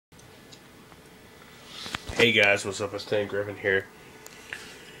Hey guys, what's up? It's Stan Griffin here.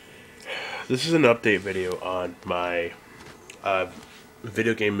 This is an update video on my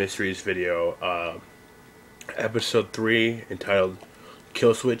video game mysteries video, episode 3, entitled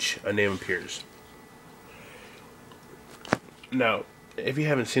Killswitch, A Name Appears. Now, if you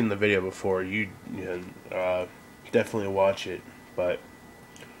haven't seen the video before, you can definitely watch it, but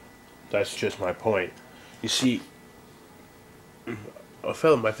that's just my point. You see, my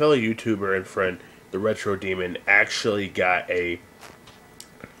fellow YouTuber and friend, the Retro Demon, actually got an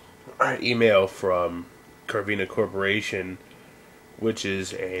email from Carvina Corporation, which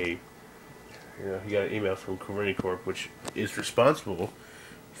is he got an email from Carvina Corp, which is responsible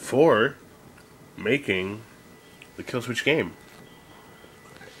for making the Killswitch game.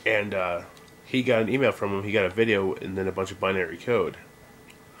 And he got an email from him. He got a video and then a bunch of binary code.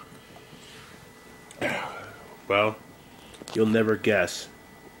 Well, you'll never guess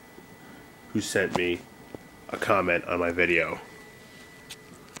who sent me a comment on my video.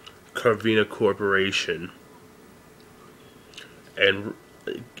 Carvina Corporation. And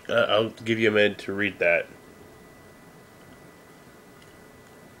I'll give you a minute to read that.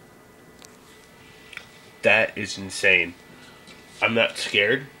 That is insane. I'm not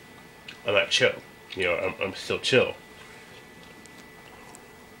scared. I'm not chill. I'm still chill.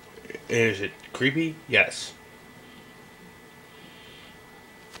 Is it creepy? Yes.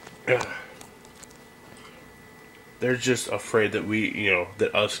 They're just afraid that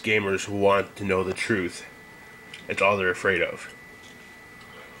that us gamers want to know the truth. It's all they're afraid of.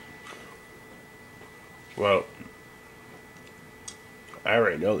 Well, I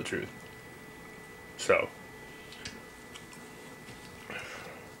already know the truth. So.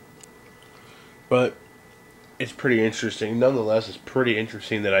 But it's pretty interesting. Nonetheless, it's pretty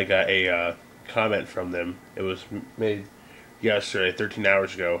interesting that I got a comment from them. It was made yesterday, 13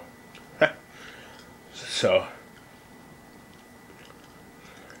 hours ago. So.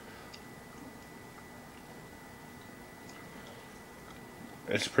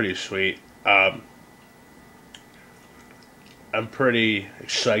 It's pretty sweet. I'm pretty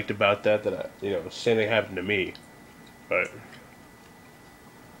psyched about that same thing happened to me. But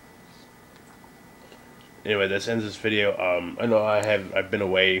anyway, this ends this video. I know I've been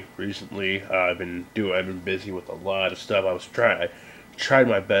away recently. I've been busy with a lot of stuff. I tried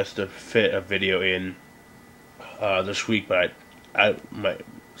my best to fit a video in this week, but my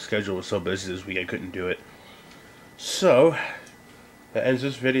schedule was so busy this week I couldn't do it. So that ends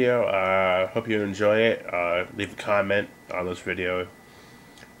this video. Hope you enjoy it. Leave a comment on this video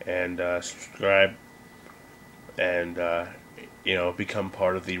and subscribe and become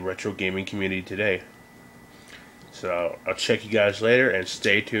part of the retro gaming community today. So I'll check you guys later and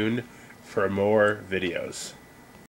stay tuned for more videos.